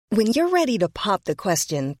When you're ready to pop the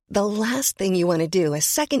question, the last thing you want to do is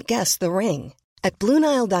second-guess the ring. At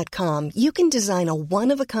BlueNile.com, you can design a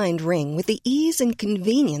one-of-a-kind ring with the ease and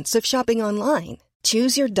convenience of shopping online.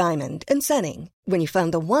 Choose your diamond and setting. When you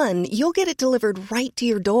find the one, you'll get it delivered right to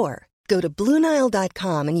your door. Go to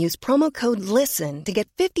BlueNile.com and use promo code LISTEN to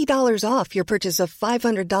get $50 off your purchase of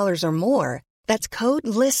 $500 or more. That's code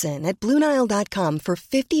LISTEN at BlueNile.com for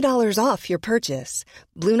 $50 off your purchase.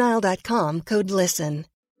 BlueNile.com, code LISTEN.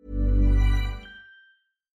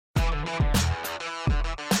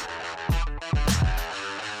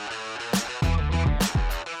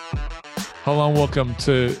 Hello and welcome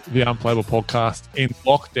to the Unplayable podcast. In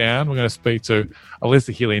lockdown, we're going to speak to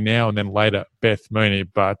Alyssa Healy now and then later Beth Mooney.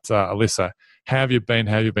 But Alyssa, how have you been?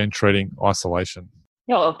 How have you been treating isolation?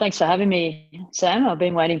 Yeah, well, thanks for having me, Sam. I've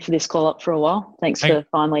been waiting for this call up for a while. Thanks for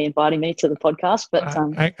finally inviting me to the podcast. But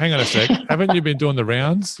hang on a sec. Haven't you been doing the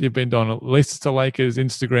rounds? You've been doing Alyssa Lakers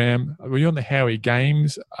Instagram. Were you on the Howie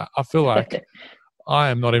Games? I feel like I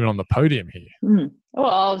am not even on the podium here. Well,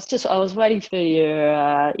 I was waiting for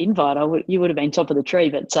your invite. You would have been top of the tree,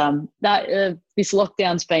 but this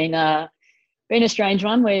lockdown's been a strange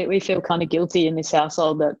one. We feel kind of guilty in this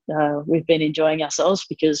household that we've been enjoying ourselves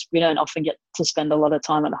because we don't often get to spend a lot of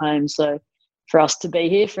time at home. So for us to be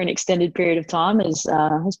here for an extended period of time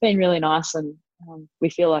has been really nice, and we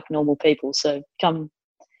feel like normal people. So come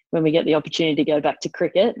when we get the opportunity to go back to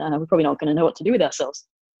cricket, we're probably not going to know what to do with ourselves.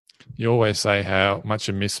 You always say how much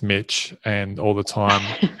you miss Mitch, and all the time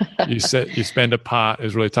you spend apart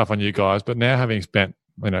is really tough on you guys. But now, having spent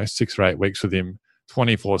 6 or 8 weeks with him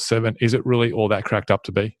 24/7, is it really all that cracked up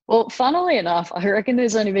to be? Well, funnily enough, I reckon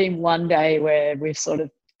there's only been one day where we've sort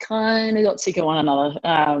of kind of got sick of one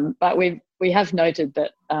another. But we have noted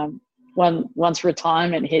that once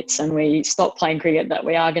retirement hits and we stop playing cricket, that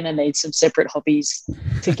we are going to need some separate hobbies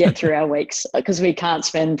to get through our weeks because we can't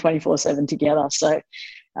spend 24/7 together. So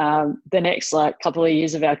the next couple of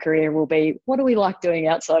years of our career will be, what do we like doing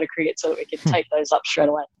outside of cricket so that we can take those up straight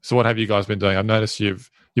away. So what have you guys been doing? I've noticed you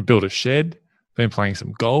built a shed, been playing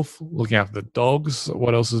some golf, looking after the dogs.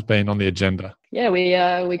 What else has been on the agenda? Yeah,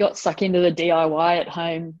 we got stuck into the DIY at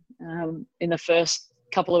home in the first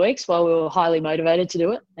couple of weeks while we were highly motivated to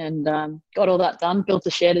do it, and got all that done, built a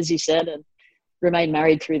shed, as you said, and remained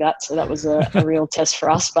married through that. So that was a real test for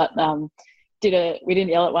us. But we didn't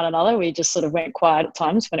yell at one another. We just sort of went quiet at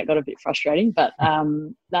times when it got a bit frustrating, but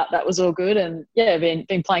that was all good. And yeah,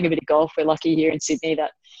 been playing a bit of golf. We're lucky here in Sydney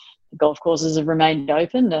that the golf courses have remained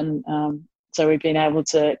open, and so we've been able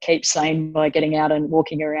to keep sane by getting out and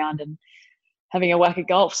walking around and having a whack at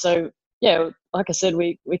golf. So yeah, like I said,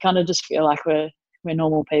 we kind of just feel like we're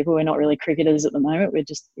normal people. We're not really cricketers at the moment. We're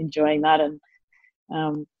just enjoying that, and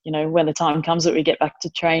when the time comes that we get back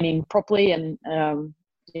to training properly and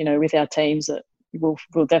with our teams, that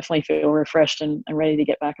we'll definitely feel refreshed and ready to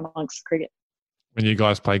get back amongst cricket. When you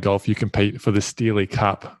guys play golf, you compete for the Steely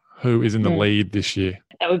Cup. Who is in the lead this year?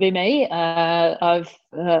 That would be me. I've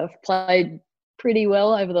played pretty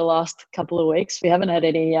well over the last couple of weeks. We haven't had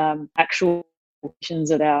any actual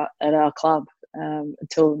competitions at our club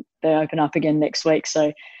until they open up again next week.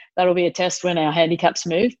 So that'll be a test when our handicaps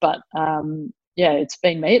move. But yeah, it's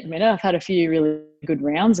been me at the minute. I've had a few really good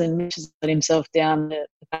rounds, and Mitch has let himself down at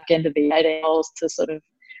the back end of the 18 holes to sort of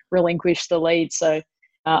relinquish the lead. So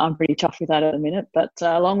I'm pretty tough with that at the minute, but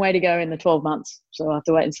a long way to go in the 12 months. So I'll have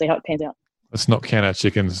to wait and see how it pans out. Let's not count our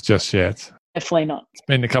chickens just yet. Definitely not. It's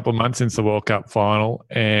been a couple of months since the World Cup final,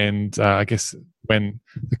 and I guess when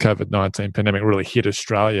the COVID-19 pandemic really hit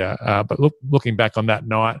Australia. But looking back on that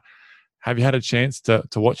night, have you had a chance to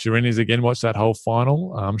watch your innings again, watch that whole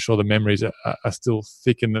final? I'm sure the memories are still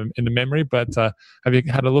thick in the memory, but have you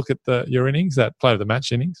had a look at your innings, that play of the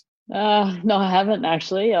match innings? No, I haven't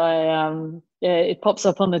actually. It pops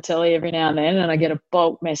up on the telly every now and then, and I get a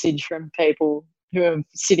bulk message from people who are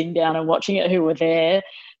sitting down and watching it, who were there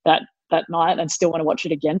that night and still want to watch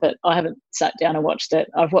it again. But I haven't sat down and watched it.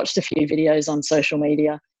 I've watched a few videos on social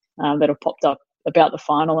media that have popped up about the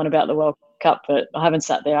final and about the World Cup, but I haven't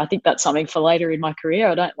sat there. I think that's something for later in my career.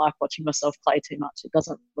 I don't like watching myself play too much. It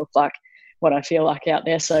doesn't look like what I feel like out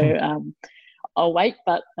there. So I'll wait.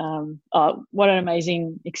 But what an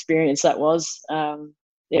amazing experience that was.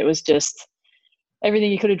 It was just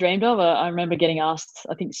everything you could have dreamed of. I remember getting asked,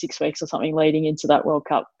 I think 6 weeks or something leading into that World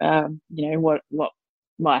Cup, what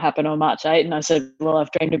might happen on March 8. And I said, well,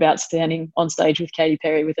 I've dreamed about standing on stage with Katy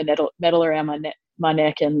Perry with a medal around my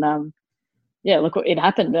neck. And look, it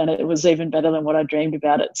happened, and it was even better than what I dreamed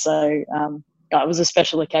about it. So it was a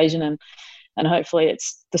special occasion, and hopefully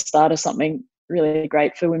it's the start of something really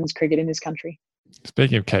great for women's cricket in this country.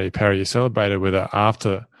 Speaking of Katy Perry, you celebrated with her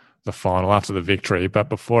after the final after the victory, but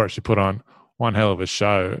before it, she put on one hell of a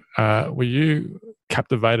show. Were you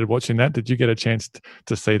captivated watching that? Did you get a chance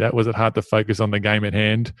to see that? Was it hard to focus on the game at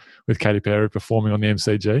hand with Katy Perry performing on the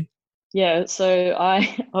MCG? Yeah, so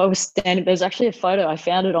I was standing. There's actually a photo, I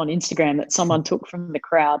found it on Instagram, that someone took from the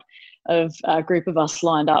crowd of a group of us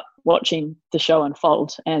lined up watching the show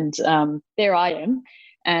unfold, and there I am.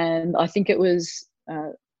 And I think it was,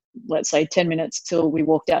 let's say, 10 minutes till we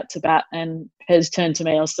walked out to bat, and Pez turned to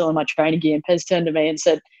me. I was still in my training gear, and Pez turned to me and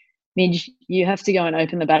said, "Midge, you have to go and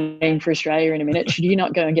open the batting for Australia in a minute. Should you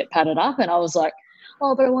not go and get padded up?" And I was like,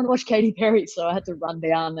 "Oh, but I want to watch Katy Perry." So I had to run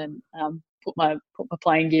down and put my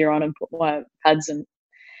playing gear on and put my pads and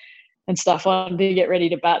stuff on to get ready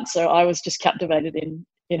to bat. So I was just captivated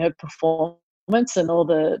in her performance and all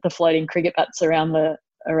the floating cricket bats around the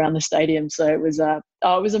stadium. So it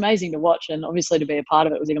was amazing to watch, and obviously to be a part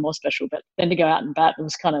of it was even more special. But then to go out and bat, it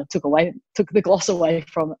was kind of took the gloss away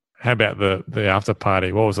from it. How about the after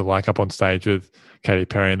party? What was it like up on stage with Katy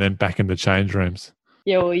Perry and then back in the change rooms?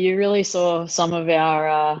 Yeah, well, you really saw some of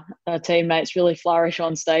our teammates really flourish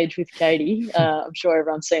on stage with Katy. I'm sure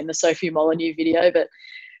everyone's seen the Sophie Molyneux video, but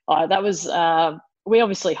that was we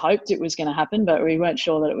obviously hoped it was going to happen, but we weren't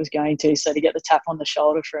sure that it was going to. So to get the tap on the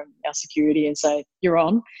shoulder from our security and say, you're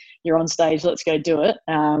on stage, let's go do it.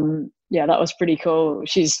 Yeah, that was pretty cool.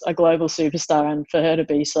 She's a global superstar, and for her to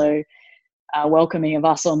be so welcoming of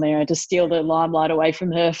us on there and to steal the limelight away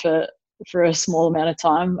from her for a small amount of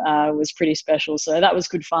time was pretty special. So that was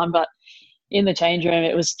good fun. But in the change room,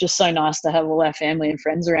 it was just so nice to have all our family and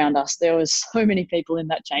friends around us. There was so many people in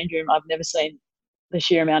that change room. I've never seen the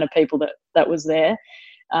sheer amount of people that was there.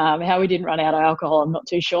 How we didn't run out of alcohol, I'm not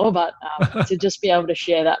too sure, but to just be able to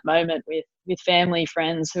share that moment with family,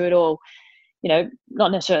 friends who had all,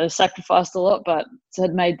 not necessarily sacrificed a lot, but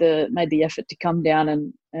had made the effort to come down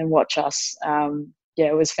and watch us.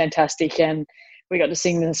 It was fantastic. And we got to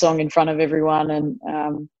sing the song in front of everyone,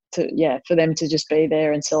 and for them to just be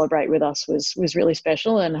there and celebrate with us was really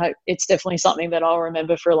special. And it's definitely something that I'll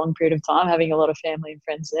remember for a long period of time, having a lot of family and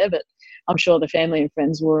friends there. But I'm sure the family and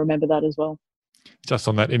friends will remember that as well. Just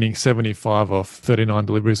on that inning, 75 off 39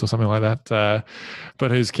 deliveries or something like that.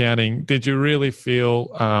 But who's counting? Did you really feel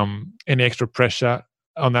any extra pressure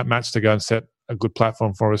on that match to go and set a good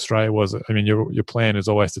platform for Australia? Was it? I mean, your plan is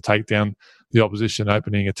always to take down the opposition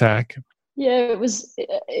opening attack. Yeah, it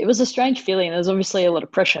was a strange feeling. There's obviously a lot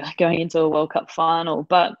of pressure going into a World Cup final,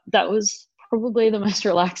 but that was probably the most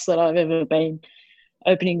relaxed that I've ever been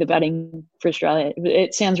opening the batting for Australia.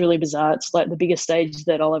 It sounds really bizarre. It's like the biggest stage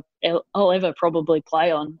that I'll ever probably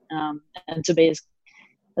play on, and to be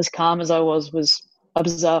as calm as I was a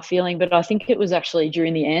bizarre feeling. But I think it was actually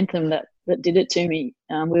during the anthem that did it to me.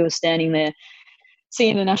 We were standing there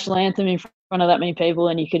singing the national anthem in front of that many people,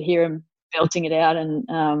 and you could hear them belting it out.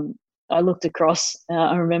 And I looked across.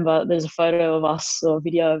 I remember there's a photo of us or a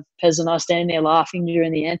video of Pez and I standing there laughing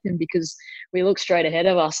during the anthem because we looked straight ahead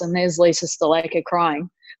of us, and there's Lisa Sthalekar crying,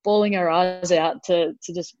 bawling her eyes out to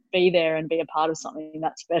just be there and be a part of something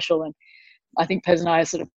that special. And I think Pez and I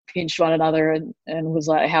sort of pinched one another and was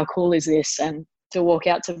like, how cool is this? And to walk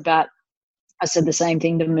out to bat, I said the same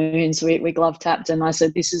thing to Moons. We glove tapped, and I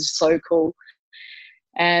said, this is so cool.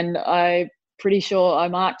 And I'm pretty sure I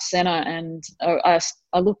marked centre, and I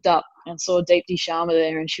looked up and saw Deepti Sharma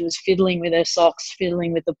there, and she was fiddling with her socks,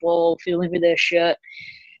 fiddling with the ball, fiddling with her shirt.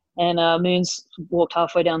 And Moons walked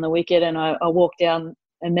halfway down the wicket, and I walked down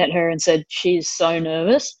and met her and said, she's so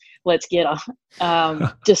nervous, let's get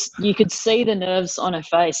her. Just you could see the nerves on her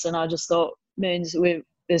face, and I just thought, Moons,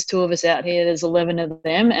 there's two of us out here, there's 11 of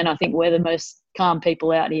them, and I think we're the most calm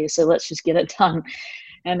people out here, so let's just get it done.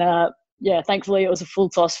 And thankfully it was a full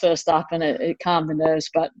toss first up, and it calmed the nerves.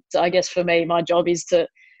 But I guess for me, my job is to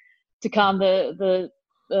calm the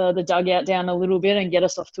dugout down a little bit and get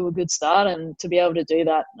us off to a good start, and to be able to do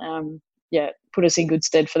that, put us in good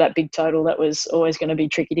stead for that big total that was always going to be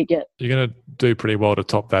tricky to get. You're going to do pretty well to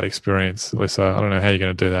top that experience, Alyssa. I don't know how you're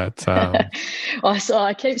going to do that. So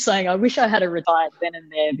I keep saying I wish I had a retired then and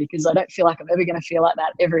there, because I don't feel like I'm ever going to feel like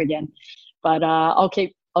that ever again. But I'll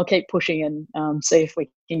keep pushing and see if we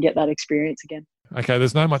can get that experience again. Okay,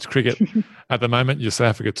 there's not much cricket at the moment. Your South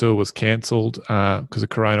Africa tour was cancelled because of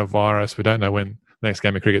coronavirus. We don't know when the next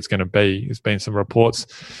game of cricket's going to be. There's been some reports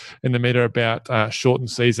in the media about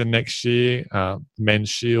shortened season next year, men's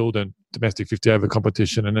shield and domestic 50-over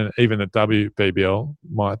competition, and then even the WBBL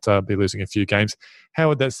might be losing a few games. How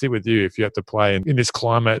would that sit with you if you had to play in this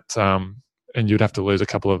climate and you'd have to lose a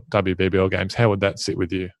couple of WBBL games? How would that sit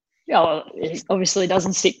with you? Yeah, well, it obviously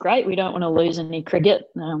doesn't sit great. We don't want to lose any cricket.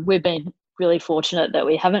 We've been really fortunate that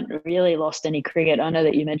we haven't really lost any cricket. I know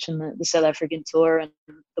that you mentioned the South African tour, and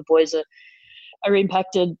the boys are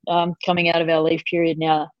impacted coming out of our leave period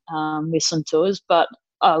now with some tours. But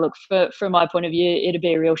look, from my point of view, it'd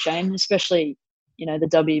be a real shame, especially, the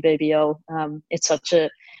WBBL. It's such a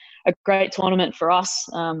great tournament for us.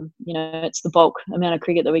 It's the bulk amount of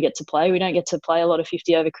cricket that we get to play. We don't get to play a lot of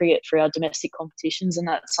 50-over cricket for our domestic competitions, and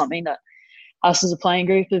that's something that us as a playing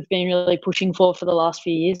group have been really pushing for the last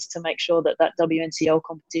few years, to make sure that WNCL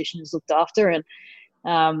competition is looked after. And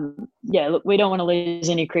look, we don't want to lose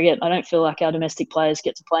any cricket. I don't feel like our domestic players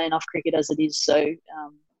get to play enough cricket as it is. So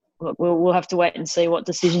look, we'll have to wait and see what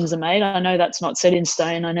decisions are made. I know that's not set in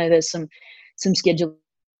stone. I know there's some scheduling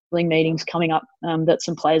meetings coming up that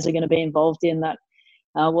some players are going to be involved in, that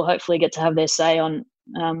will hopefully get to have their say on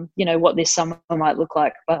what this summer might look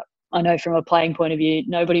like. But I know from a playing point of view,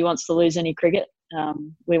 nobody wants to lose any cricket.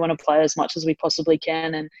 We want to play as much as we possibly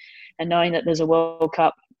can, and knowing that there's a World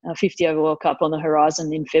Cup, a 50-over World Cup on the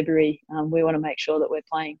horizon in February, we want to make sure that we're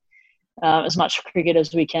playing as much cricket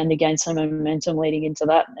as we can to gain some momentum leading into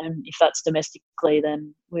that. And if that's domestically,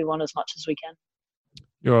 then we want as much as we can.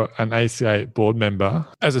 You're an ACA board member.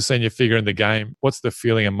 As a senior figure in the game, what's the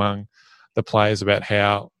feeling among the players about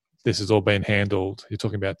how this has all been handled? You're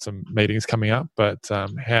talking about some meetings coming up, but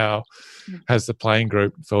how has the playing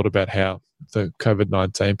group felt about how the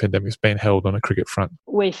COVID-19 pandemic has been held on a cricket front?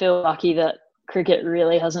 We feel lucky that cricket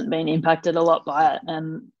really hasn't been impacted a lot by it,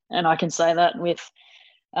 and I can say that with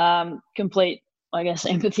complete, I guess,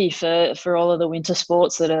 empathy for all of the winter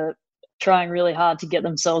sports that are trying really hard to get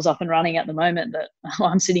themselves up and running at the moment. That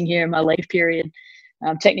I'm sitting here in my leave period,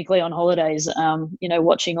 technically on holidays,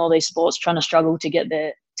 watching all these sports trying to struggle to get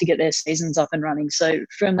their seasons up and running. So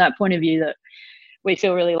from that point of view, that we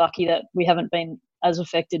feel really lucky that we haven't been as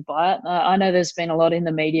affected by it. I know there's been a lot in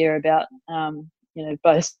the media about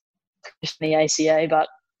both the ACA, but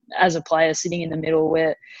as a player sitting in the middle,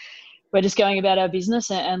 we're just going about our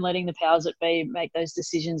business and letting the powers that be make those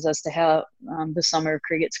decisions as to how the summer of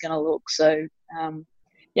cricket's going to look. So,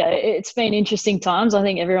 it's been interesting times. I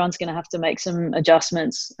think everyone's going to have to make some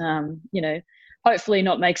adjustments, hopefully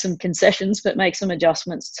not make some concessions, but make some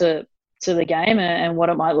adjustments to the game and what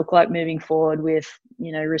it might look like moving forward with,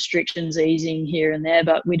 restrictions easing here and there.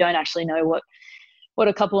 But we don't actually know what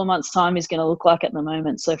a couple of months' time is going to look like at the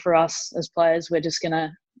moment. So for us as players, we're just going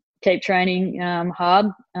to keep training hard,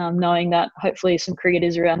 knowing that hopefully some cricket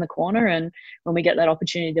is around the corner, and when we get that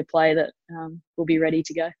opportunity to play, that we'll be ready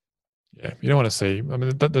to go. Yeah, you don't want to see. I mean,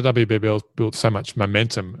 the WBBL's built so much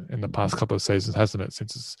momentum in the past couple of seasons, hasn't it?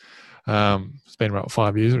 Since it's been about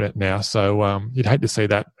 5 years now, so you'd hate to see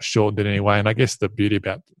that shortened in any way. And I guess the beauty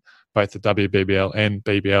about both the WBBL and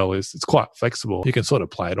BBL is it's quite flexible. You can sort of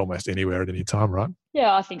play it almost anywhere at any time, right?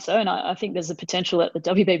 Yeah, I think so, and I think there's a potential that the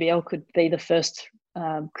WBBL could be the first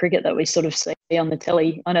cricket that we sort of see on the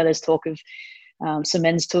telly. I know there's talk of some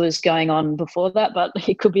men's tours going on before that, but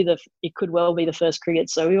it could well be the first cricket.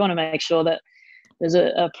 So we want to make sure that there's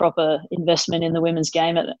a proper investment in the women's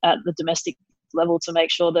game at the domestic level to make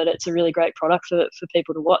sure that it's a really great product for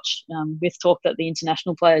people to watch. With talk that the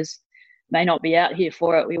international players may not be out here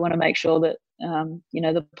for it, we want to make sure that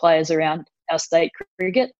the players around our state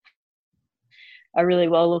cricket are really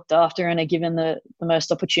well looked after and are given the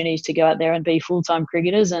most opportunities to go out there and be full-time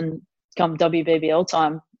cricketers, and come WBBL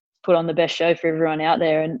time, put on the best show for everyone out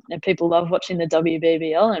there. And people love watching the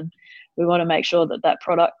WBBL, and we want to make sure that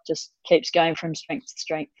product just keeps going from strength to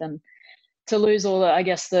strength. And to lose all I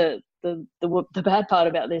guess the bad part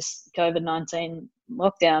about this COVID-19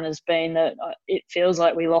 lockdown has been that it feels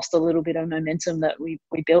like we lost a little bit of momentum that we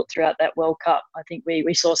built throughout that World Cup. I think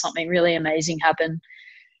we saw something really amazing happen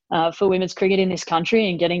for women's cricket in this country,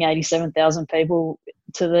 and getting 87,000 people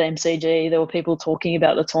to the MCG. There were people talking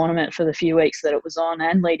about the tournament for the few weeks that it was on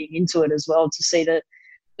and leading into it as well, to see the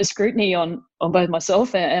scrutiny on both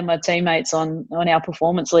myself and my teammates on our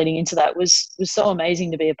performance leading into that was so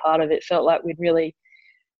amazing to be a part of. It felt like we'd really,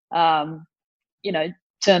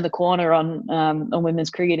 turned the corner on women's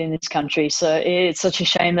cricket in this country. So it's such a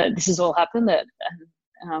shame that this has all happened, that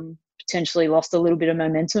potentially lost a little bit of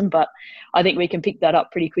momentum, but I think we can pick that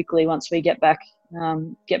up pretty quickly once we get back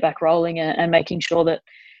rolling and making sure that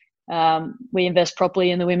we invest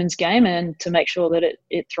properly in the women's game and to make sure that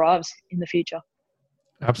it thrives in the future.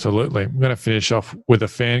 Absolutely. I'm going to finish off with a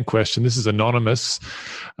fan question. This is anonymous.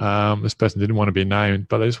 This person didn't want to be named,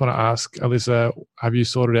 but I just want to ask, Alyssa, have you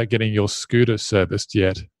sorted out getting your scooter serviced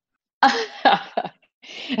yet? I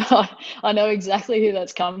know exactly who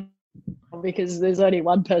that's come from, because there's only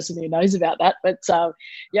one person who knows about that. But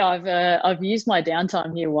I've used my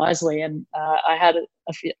downtime here wisely, and I've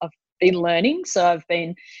been learning. So I've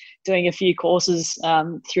been doing a few courses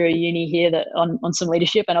through a uni here that on some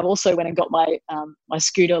leadership, and I've also went and got my my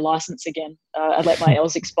scooter license again. I let my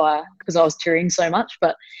Els expire because I was touring so much,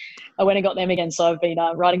 but I went and got them again. So I've been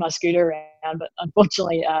riding my scooter around, but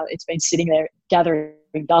unfortunately it's been sitting there gathering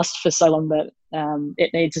dust for so long that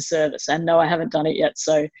it needs a service. And no, I haven't done it yet.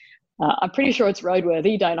 So I'm pretty sure it's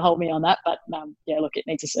roadworthy. Don't hold me on that, but yeah, look, it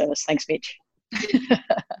needs a service. Thanks, Mitch.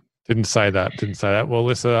 Didn't say that. Well,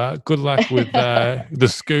 Alyssa, good luck with the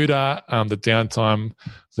scooter, the downtime,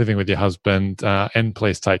 living with your husband, and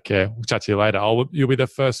please take care. We'll chat to you later. You'll be the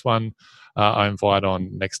first one I invite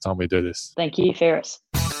on next time we do this. Thank you, Ferris.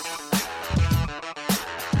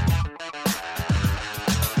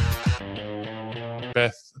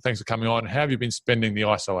 Beth, thanks for coming on. How have you been spending the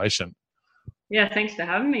isolation? Yeah, thanks for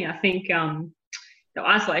having me. I think the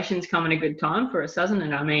isolation's come at a good time for us, hasn't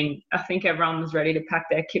it? I mean, I think everyone was ready to pack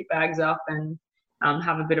their kit bags up and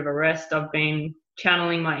have a bit of a rest. I've been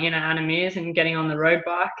channeling my inner animeers and getting on the road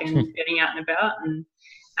bike and getting out and about, and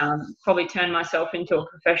probably turned myself into a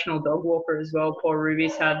professional dog walker as well. Poor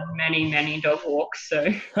Ruby's had many dog walks, so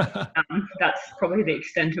that's probably the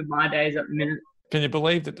extent of my days at the minute. Can you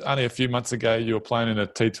believe that only a few months ago you were playing in a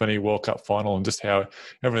T20 World Cup final and just how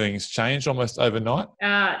everything's changed almost overnight?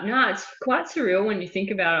 No, it's quite surreal when you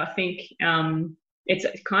think about it. I think it's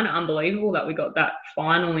kind of unbelievable that we got that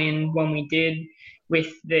final in when we did,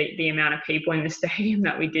 with the amount of people in the stadium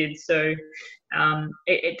that we did. So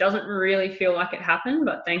it doesn't really feel like it happened,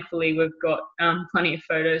 but thankfully we've got plenty of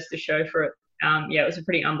photos to show for it. Yeah, it was a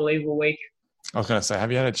pretty unbelievable week. I was going to say,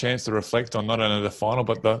 have you had a chance to reflect on not only the final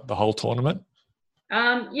but the whole tournament?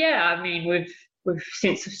 Yeah, I mean, we've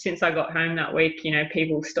since I got home that week, you know,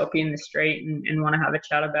 people stop you in the street and want to have a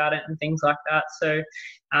chat about it and things like that. So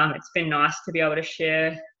it's been nice to be able to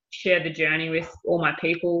share the journey with all my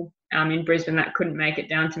people in Brisbane that couldn't make it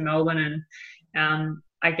down to Melbourne. And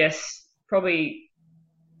I guess probably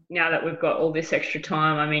now that we've got all this extra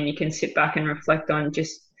time, I mean, you can sit back and reflect on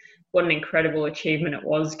just what an incredible achievement it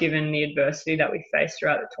was given the adversity that we faced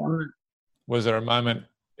throughout the tournament. Was there a moment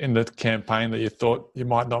in the campaign that you thought you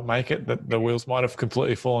might not make it, that the wheels might have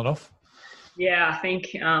completely fallen off? Yeah, I think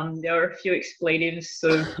there were a few expletives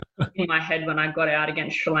sort of in my head when I got out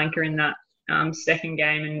against Sri Lanka in that second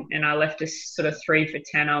game, and I left us sort of 3 for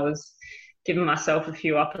 10. I was giving myself a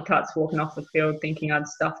few uppercuts walking off the field, thinking I'd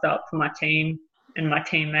stuffed up for my team and my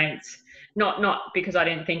teammates. Not because I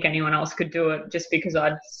didn't think anyone else could do it, just because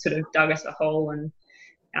I'd sort of dug us a hole. And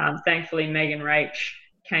thankfully Meg and Rach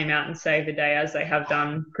came out and saved the day, as they have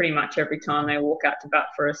done pretty much every time they walk out to bat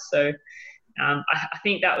for us. So I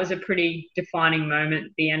think that was a pretty defining moment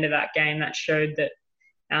at the end of that game that showed that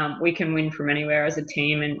we can win from anywhere as a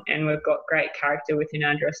team, and we've got great character within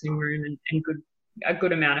our dressing room and a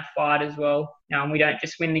good amount of fight as well. We don't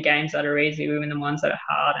just win the games that are easy, we win the ones that are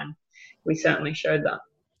hard, and we certainly showed that.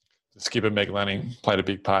 Skipper Meg Lanning played a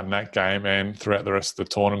big part in that game and throughout the rest of the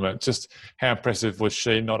tournament. Just how impressive was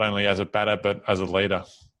she, not only as a batter but as a leader?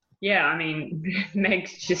 Yeah, I mean, Meg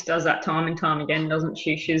just does that time and time again, doesn't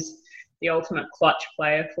she? She's the ultimate clutch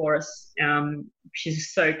player for us.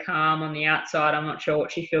 She's so calm on the outside. I'm not sure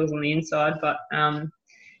what she feels on the inside, but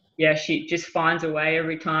yeah, she just finds a way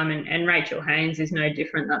every time. And Rachel Haynes is no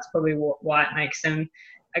different. That's probably why it makes them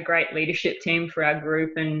a great leadership team for our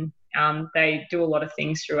group. And they do a lot of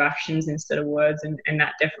things through actions instead of words, and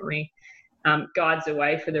that definitely guides the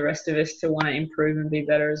way for the rest of us to want to improve and be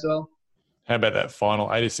better as well. How about that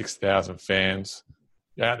final? 86,000 fans.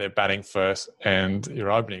 You're out there batting first, and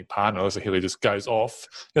your opening partner, Alyssa Healy, just goes off.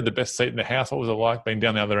 You had the best seat in the house. What was it like being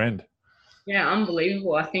down the other end? Yeah,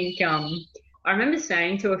 unbelievable. I think I remember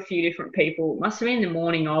saying to a few different people, it must have been the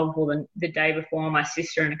morning of or the day before, my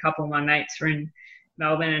sister and a couple of my mates were in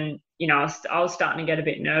Melbourne, and you know, I was starting to get a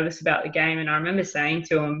bit nervous about the game. And I remember saying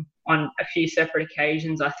to them on a few separate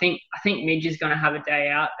occasions, I think Midge is going to have a day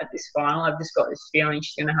out at this final. I've just got this feeling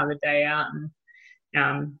she's going to have a day out.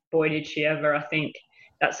 And boy, did she ever. I think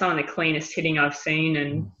that's some of the cleanest hitting I've seen.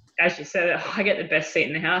 And as you said, I get the best seat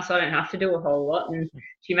in the house. I don't have to do a whole lot. And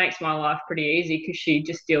she makes my life pretty easy because she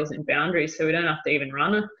just deals in boundaries. So we don't have to even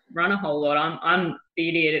run a whole lot. I'm the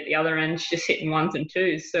idiot at the other end, just hitting ones and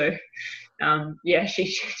twos. So yeah,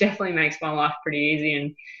 she definitely makes my life pretty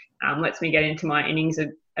easy and lets me get into my innings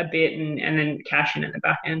a bit and then cash in at the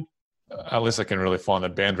back end. Alyssa can really find the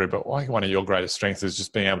boundary, but one of your greatest strengths is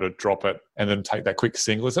just being able to drop it and then take that quick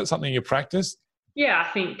single. Is that something you practice? Yeah,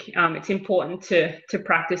 I think it's important to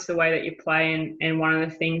practice the way that you play, and one of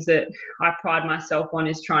the things that I pride myself on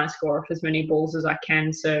is trying to score off as many balls as I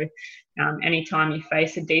can. So anytime you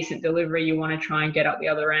face a decent delivery, you want to try and get up the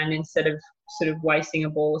other end instead of sort of wasting a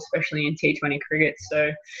ball, especially in T20 cricket.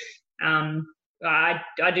 So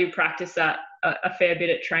I do practice that a fair bit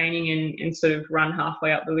at training and sort of run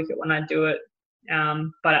halfway up the wicket when I do it.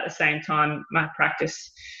 But at the same time, my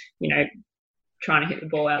practice, trying to hit the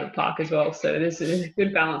ball out of the park as well. So there's a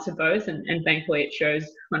good balance of both, and thankfully it shows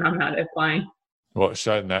when I'm out there playing. Well, it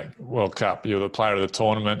showed in that World Cup. You were the player of the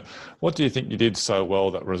tournament. What do you think you did so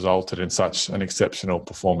well that resulted in such an exceptional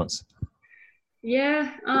performance?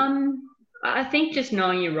 Yeah, I think just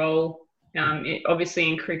knowing your role. Obviously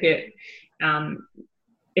in cricket,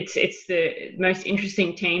 it's the most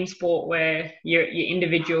interesting team sport where your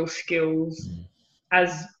individual skills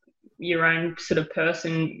as your own sort of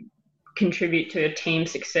person contribute to a team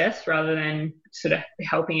success rather than sort of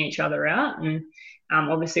helping each other out. And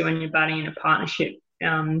obviously when you're batting in a partnership,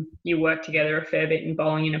 you work together a fair bit, and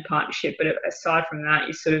bowling in a partnership. But aside from that,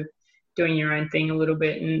 you're sort of doing your own thing a little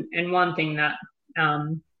bit. And one thing that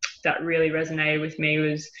really resonated with me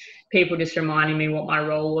was people just reminding me what my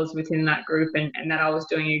role was within that group, and that I was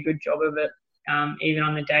doing a good job of it, even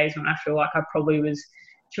on the days when I feel like I probably was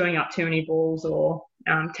chewing up too many balls or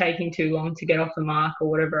taking too long to get off the mark or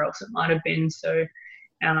whatever else it might have been. So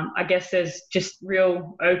I guess there's just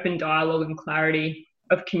real open dialogue and clarity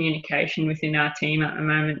of communication within our team at the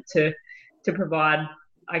moment to provide,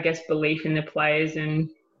 I guess, belief in the players and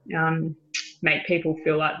make people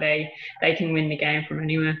feel like they can win the game from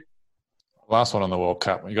anywhere. Last one on the World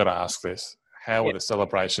Cup. You got to ask this. How were the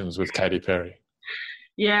celebrations with Katy Perry?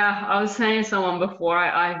 Yeah, I was saying to someone before,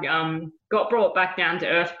 I got brought back down to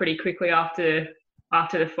earth pretty quickly after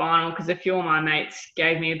the final, because a few of my mates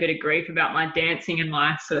gave me a bit of grief about my dancing and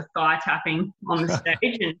my sort of thigh tapping on the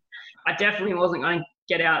stage. And I definitely wasn't going to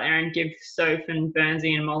get out there and give Soph and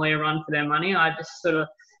Burnsy and Molly a run for their money. I just sort of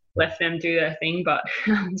left them do their thing. But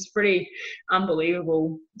it's pretty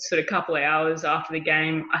unbelievable sort of couple of hours after the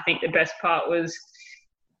game. I think the best part was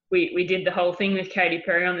we did the whole thing with Katy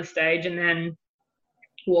Perry on the stage, and then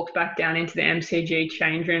walked back down into the MCG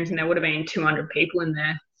change rooms, and there would have been 200 people in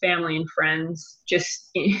there, family and friends,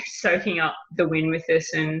 just soaking up the win with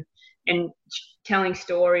us and telling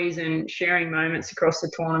stories and sharing moments across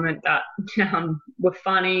the tournament that were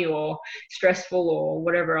funny or stressful or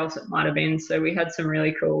whatever else it might have been. So we had some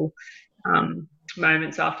really cool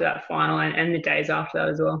moments after that final and the days after that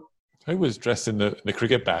as well. Who was dressed in the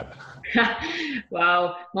cricket bat?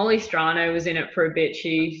 Well, Molly Strano was in it for a bit.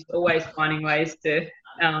 She's always finding ways to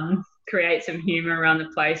create some humour around the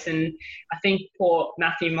place, and I think poor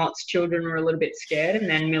Matthew Mott's children were a little bit scared, and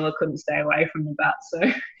then Miller couldn't stay away from the bat.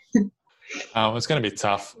 So it's going to be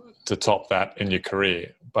tough to top that in your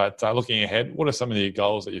career. But looking ahead, what are some of the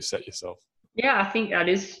goals that you've set yourself? Yeah, I think that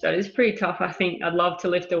is pretty tough. I think I'd love to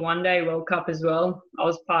lift a one-day World Cup as well. I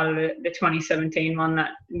was part of the 2017 one that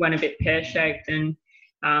went a bit pear-shaped and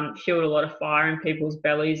fueled a lot of fire in people's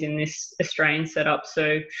bellies in this Australian setup.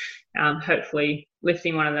 So hopefully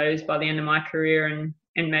lifting one of those by the end of my career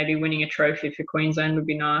and maybe winning a trophy for Queensland would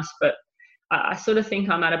be nice. But I sort of think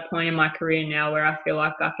I'm at a point in my career now where I feel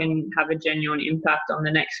like I can have a genuine impact on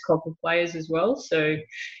the next crop of players as well. So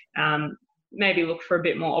maybe look for a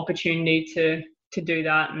bit more opportunity to do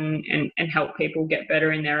that and help people get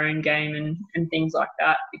better in their own game and things like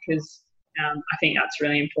that, because I think that's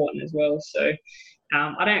really important as well. So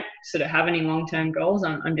I don't sort of have any long-term goals.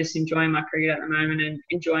 I'm just enjoying my cricket at the moment and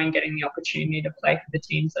enjoying getting the opportunity to play for the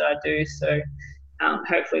teams that I do. So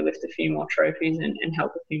hopefully lift a few more trophies and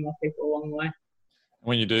help a few more people along the way.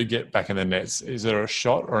 When you do get back in the nets, is there a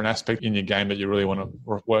shot or an aspect in your game that you really want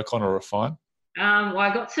to work on or refine? Well,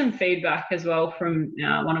 I got some feedback as well from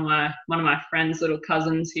one of my friend's little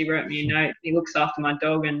cousins. He wrote me a note. He looks after my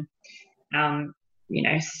dog, and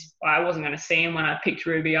I wasn't going to see him when I picked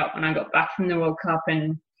Ruby up when I got back from the World Cup,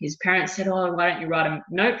 and his parents said, "Oh, why don't you write a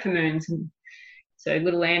note for Moons?" And so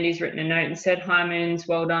little Andy's written a note and said, "Hi Moons,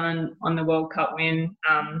 well done on the World Cup win.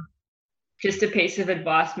 Just a piece of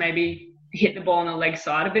advice, maybe hit the ball on the leg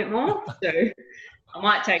side a bit more." So I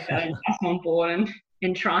might take that advice on board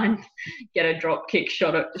and try and get a drop kick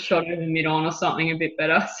shot over mid-on or something a bit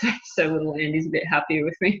better. So little Andy's a bit happier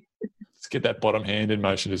with me. Let's get that bottom hand in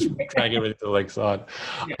motion, just drag everything to the leg side.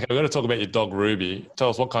 Yeah. Okay, we're going to talk about your dog, Ruby. Tell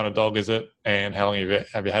us, what kind of dog is it and how long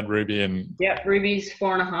have you had Ruby? And Yeah, Ruby's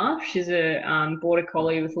 4.5. She's a border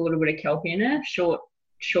collie with a little bit of Kelpie in her,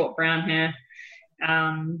 short brown hair.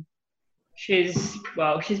 She's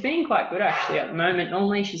being quite good actually at the moment.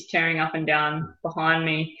 Normally she's tearing up and down behind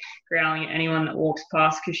me, growling at anyone that walks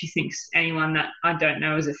past because she thinks anyone that I don't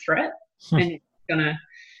know is a threat and it's gonna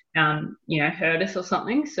hurt us or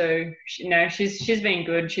something. So she's been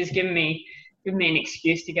good. She's given me an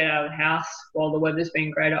excuse to get out of the house while the weather's been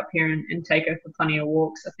great up here and take her for plenty of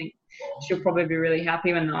walks. I think she'll probably be really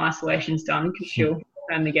happy when the isolation's done because she'll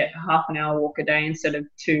only get a half an hour walk a day instead of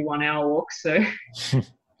 2 1-hour walks. So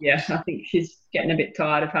yeah, I think she's getting a bit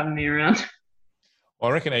tired of having me around.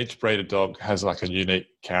 Well, I reckon each breed of dog has like a unique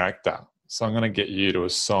character. So I'm going to get you to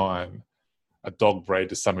assign a dog breed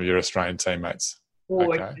to some of your Australian teammates.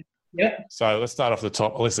 Ooh, okay. Yep. So let's start off the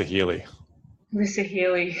top. Alyssa Healy. Alyssa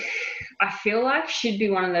Healy. I feel like she'd be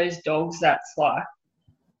one of those dogs that's like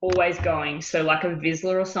always going. So like a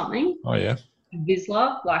Vizsla or something. Oh, yeah.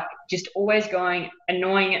 Vizsla, like just always going,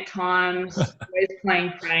 annoying at times, always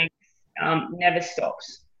playing pranks, never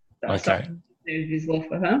stops. So okay. Vizsla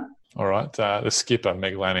for her. All right. The skipper,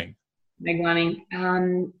 Meg Lanning. Meg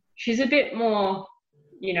Lanning. She's a bit more,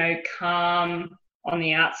 calm on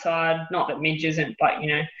the outside. Not that Midge isn't, but,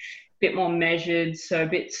 a bit more measured. So a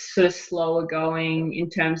bit sort of slower going in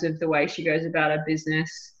terms of the way she goes about her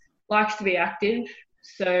business. Likes to be active.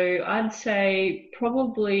 So I'd say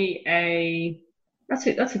probably that's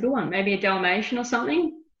a good one. Maybe a Dalmatian or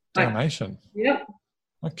something. Dalmatian? Yep.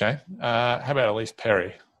 Okay. How about Elise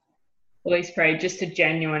Perry? Elise Perry, just a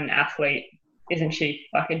genuine athlete, isn't she?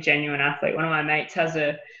 Like a genuine athlete. One of my mates has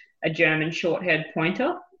a German short-haired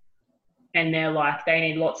pointer, and they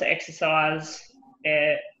need lots of exercise.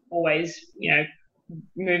 They're always,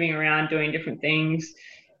 moving around, doing different things.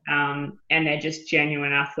 And they're just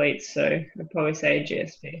genuine athletes. So I'd probably say a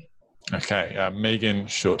GSP. Okay. Megan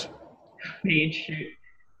Schutt. Megan Schutt.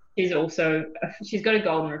 She's got a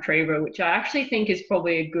golden retriever, which I actually think is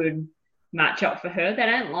probably a good matchup for her. They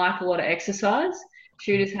don't like a lot of exercise.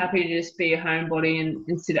 Schutt is happy to just be a homebody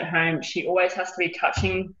and sit at home. She always has to be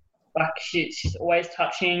touching. Like she's always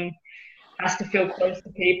touching, has to feel close to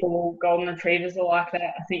people. Golden retrievers are like that.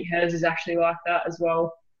 I think hers is actually like that as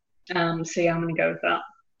well. So yeah, I'm going to go with that.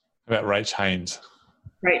 How about Rach Haynes?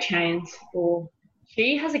 Rach Haynes.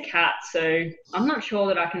 She has a cat, so I'm not sure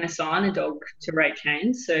that I can assign a dog to Rach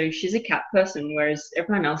Haynes. So she's a cat person, whereas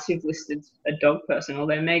everyone else you've listed a dog person,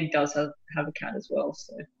 although Meg does have a cat as well.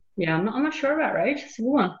 So yeah, I'm not sure about Rach. It's a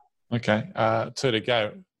good one. Okay. 2 to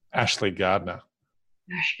go. Ashley Gardner.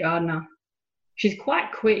 Ash Gardner. She's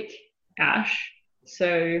quite quick, Ash.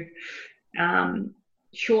 So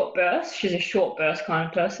short burst. She's a short burst kind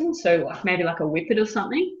of person. So maybe like a Whippet or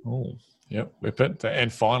something. Oh, yep, Whippet.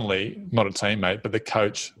 And finally, not a teammate, but the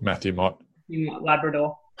coach, Matthew Mott.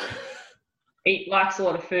 Labrador. Likes a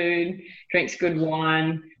lot of food, drinks good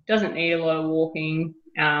wine, doesn't need a lot of walking,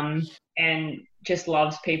 and just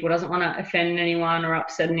loves people. Doesn't want to offend anyone or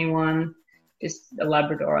upset anyone. Just a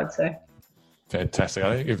Labrador, I'd say. Fantastic.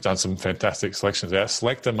 I think you've done some fantastic selections there.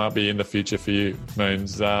 Selector might be in the future for you,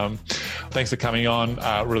 Moons. Thanks for coming on.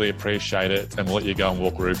 Really appreciate it. And we'll let you go and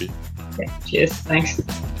walk Ruby. Okay, cheers. Thanks.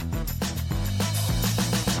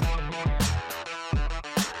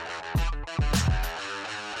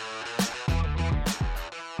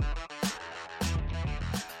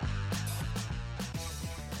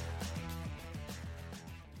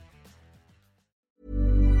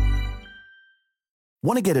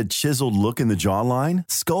 Want to get a chiseled look in the jawline?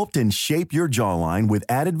 Sculpt and shape your jawline with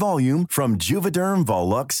added volume from Juvederm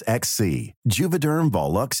Volux XC. Juvederm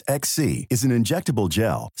Volux XC is an injectable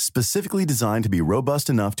gel specifically designed to be robust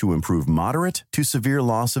enough to improve moderate to severe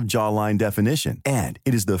loss of jawline definition. And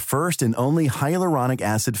it is the first and only hyaluronic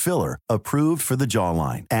acid filler approved for the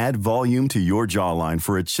jawline. Add volume to your jawline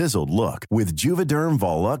for a chiseled look with Juvederm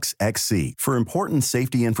Volux XC. For important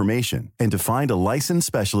safety information and to find a licensed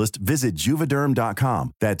specialist, visit juvederm.com.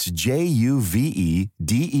 That's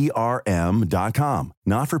JUVEDERM.com.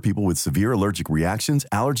 Not for people with severe allergic reactions,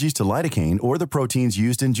 allergies to lidocaine, or the proteins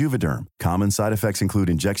used in Juvederm. Common side effects include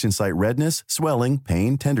injection site redness, swelling,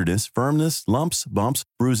 pain, tenderness, firmness, lumps, bumps,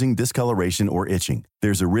 bruising, discoloration, or itching.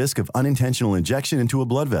 There's a risk of unintentional injection into a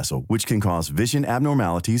blood vessel, which can cause vision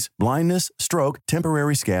abnormalities, blindness, stroke,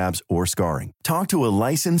 temporary scabs, or scarring. Talk to a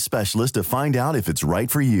licensed specialist to find out if it's right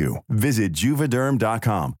for you. Visit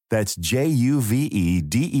Juvederm.com. That's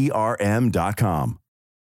JUVEDERM.com.